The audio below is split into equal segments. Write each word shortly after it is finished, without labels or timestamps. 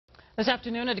This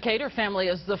afternoon, a Decatur family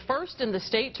is the first in the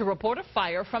state to report a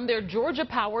fire from their Georgia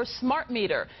Power smart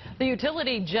meter. The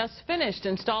utility just finished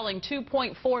installing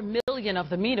 2.4 million of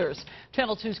the meters.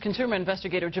 Channel 2's consumer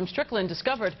investigator Jim Strickland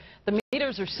discovered the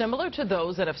meters are similar to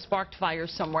those that have sparked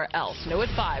fires somewhere else. New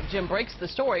at 5, Jim breaks the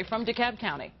story from DeKalb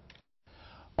County.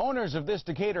 Owners of this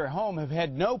Decatur home have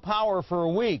had no power for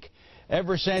a week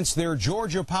ever since their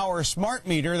Georgia Power smart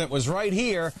meter that was right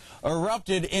here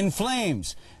erupted in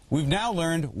flames. We've now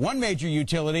learned one major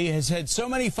utility has had so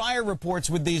many fire reports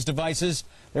with these devices,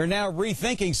 they're now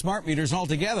rethinking smart meters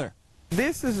altogether.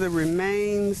 This is the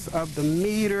remains of the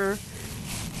meter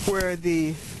where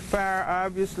the fire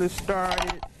obviously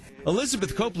started.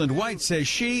 Elizabeth Copeland White says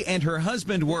she and her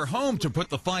husband were home to put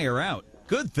the fire out.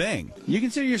 Good thing. You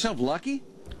consider yourself lucky?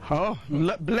 Oh,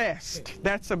 blessed.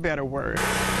 That's a better word.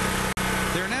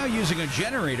 They're now using a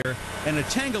generator and a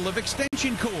tangle of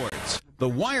extension cords. The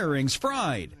wiring's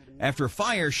fried after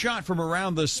fire shot from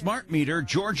around the smart meter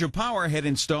Georgia Power had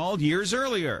installed years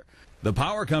earlier. The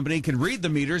power company can read the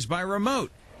meters by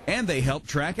remote, and they help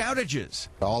track outages.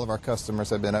 All of our customers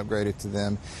have been upgraded to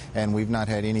them, and we've not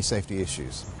had any safety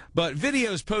issues. But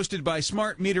videos posted by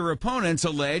smart meter opponents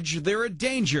allege they're a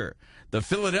danger. The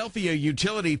Philadelphia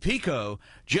utility PECO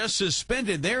just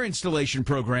suspended their installation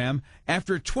program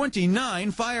after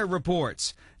 29 fire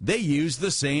reports. They use the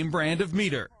same brand of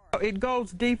meter. It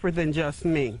goes deeper than just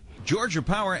me. Georgia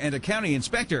Power and a county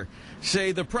inspector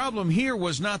say the problem here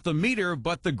was not the meter,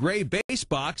 but the gray base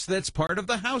box that's part of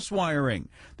the house wiring.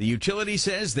 The utility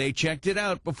says they checked it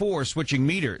out before switching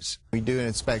meters. We do an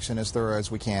inspection as thorough as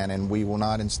we can, and we will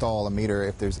not install a meter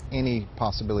if there's any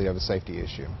possibility of a safety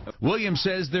issue. Williams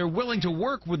says they're willing to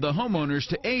work with the homeowners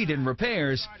to aid in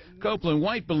repairs. Copeland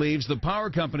White believes the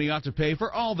power company ought to pay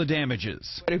for all the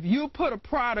damages. If you put a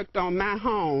product on my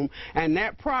home and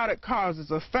that product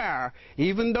causes a fire,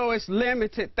 even though it's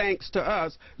limited thanks to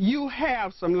us, you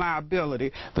have some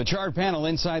liability. The charred panel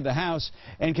inside the house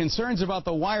and concerns about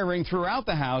the wiring throughout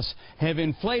the house have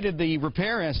inflated the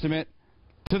repair estimate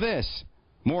to this,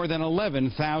 more than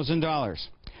 $11,000.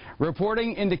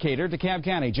 Reporting in Decatur, DeKalb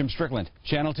County, Jim Strickland,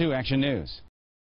 Channel 2 Action News.